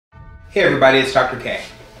Hey everybody, it's Dr. K.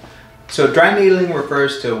 So dry needling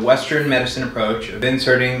refers to a Western medicine approach of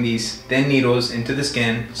inserting these thin needles into the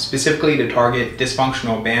skin specifically to target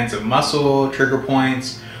dysfunctional bands of muscle, trigger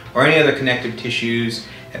points, or any other connective tissues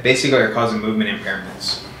that basically are causing movement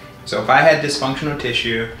impairments. So if I had dysfunctional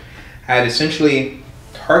tissue, I'd essentially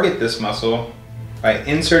target this muscle by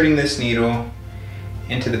inserting this needle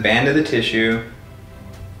into the band of the tissue,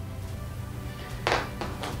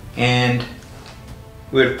 and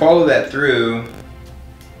we would follow that through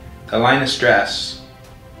the line of stress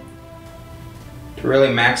to really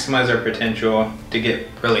maximize our potential to get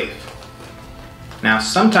relief. Now,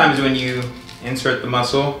 sometimes when you insert the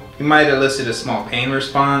muscle, you might elicit a small pain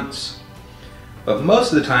response, but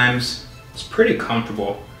most of the times it's pretty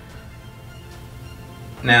comfortable.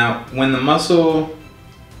 Now, when the muscle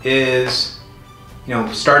is,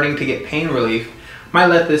 starting to get pain relief, I might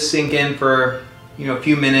let this sink in for a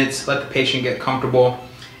few minutes, let the patient get comfortable,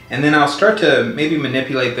 and then I'll start to maybe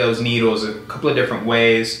manipulate those needles a couple of different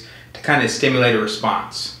ways to kind of stimulate a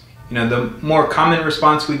response. The more common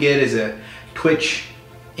response we get is a twitch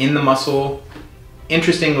in the muscle.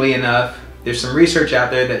 Interestingly enough, there's some research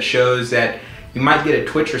out there that shows that you might get a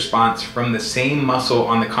twitch response from the same muscle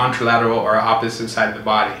on the contralateral or opposite side of the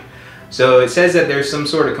body. So it says that there's some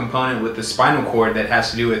sort of component with the spinal cord that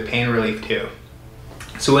has to do with pain relief too.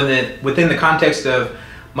 So within the context of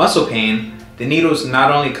muscle pain, the needles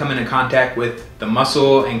not only come into contact with the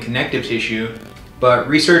muscle and connective tissue, but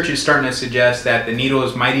research is starting to suggest that the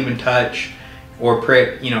needles might even touch or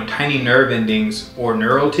prick, tiny nerve endings or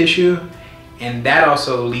neural tissue, and that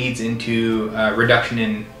also leads into reduction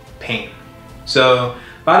in pain. So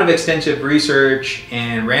a lot of extensive research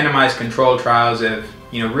and randomized controlled trials have,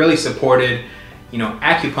 really supported,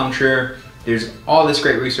 acupuncture. There's all this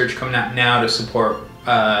great research coming out now to support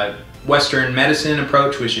Western medicine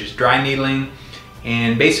approach, which is dry needling.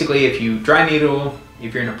 And basically, if you dry needle,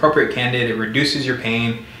 if you're an appropriate candidate, it reduces your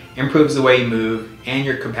pain, improves the way you move, and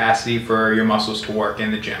your capacity for your muscles to work in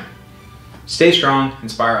the gym. Stay strong,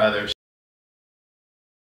 inspire others.